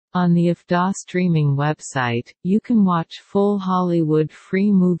On the Afdah streaming website, you can watch full Hollywood free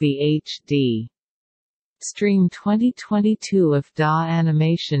movie HD. Stream 2022 Afdah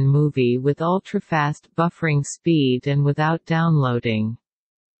animation movie with ultrafast buffering speed and without downloading.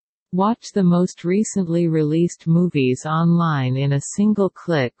 Watch the most recently released movies online in a single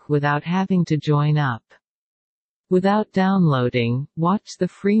click without having to join up. Without downloading, watch the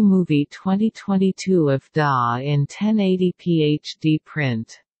free movie 2022 Afdah in 1080p HD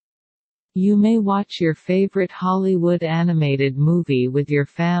print. You may watch your favorite Hollywood animated movie with your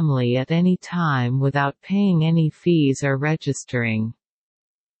family at any time without paying any fees or registering.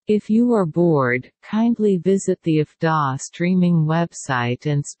 If you are bored, kindly visit the Afdah streaming website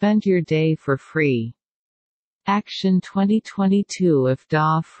and spend your day for free. Action 2022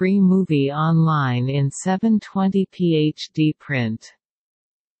 Afdah free movie online in 720p HD print.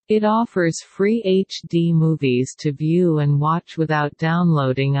 It offers free HD movies to view and watch without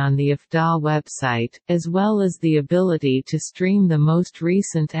downloading on the Afdah website, as well as the ability to stream the most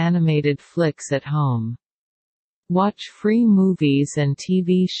recent animated flicks at home. Watch free movies and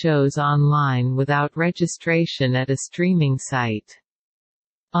TV shows online without registration at a streaming site.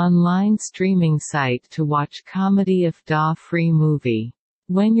 Online streaming site to watch comedy Afdah free movie.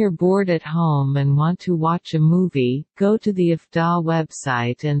 When you're bored at home and want to watch a movie, go to the Afdah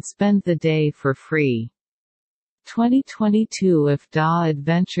website and spend the day for free. 2022 Afdah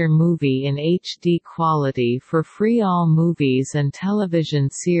adventure movie in HD quality for free. All movies and television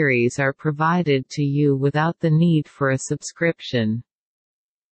series are provided to you without the need for a subscription.